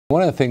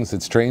One of the things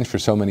that's strange for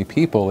so many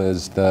people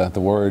is the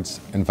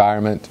words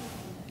environment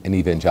and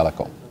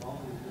evangelical.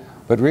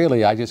 But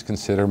really, I just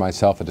consider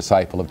myself a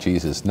disciple of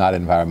Jesus, not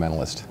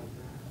environmentalist.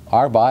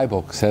 Our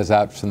Bible says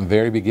out from the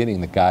very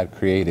beginning that God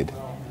created.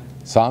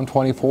 Psalm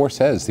 24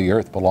 says the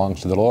earth belongs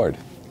to the Lord.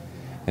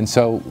 And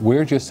so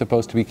we're just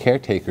supposed to be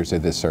caretakers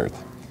of this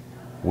earth.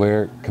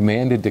 We're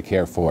commanded to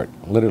care for it.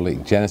 Literally,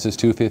 Genesis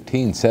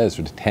 2:15 says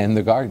to tend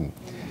the garden.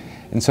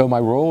 And so my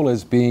role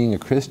as being a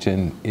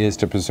Christian is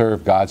to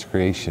preserve God's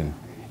creation,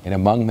 and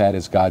among that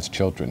is God's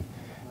children.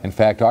 In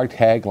fact, our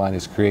tagline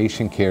is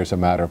creation care is a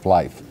matter of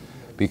life,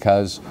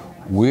 because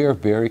we're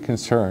very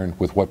concerned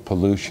with what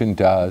pollution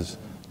does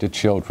to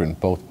children,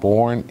 both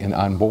born and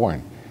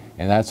unborn.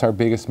 And that's our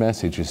biggest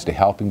message, is to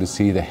helping to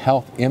see the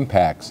health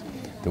impacts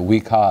that we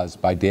cause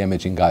by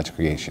damaging God's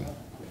creation.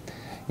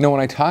 You know, when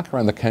I talk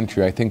around the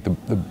country, I think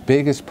the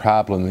biggest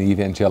problem in the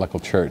evangelical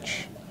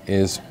church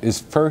is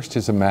first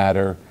a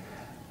matter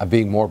of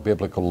being more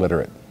biblical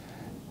literate.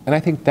 And I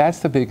think that's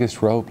the biggest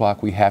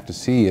roadblock we have to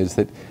see, is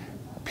that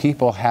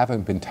people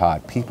haven't been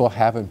taught, people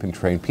haven't been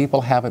trained,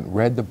 people haven't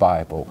read the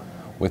Bible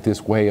with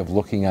this way of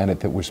looking at it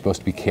that we're supposed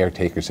to be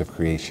caretakers of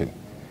creation.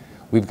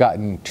 We've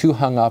gotten too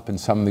hung up in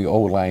some of the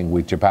old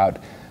language about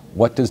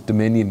what does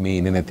dominion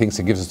mean, and it thinks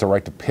it gives us the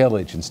right to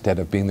pillage instead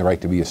of being the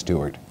right to be a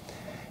steward.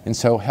 And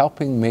so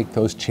helping make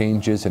those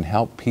changes and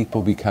help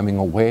people becoming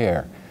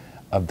aware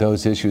of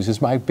those issues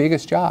is my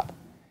biggest job.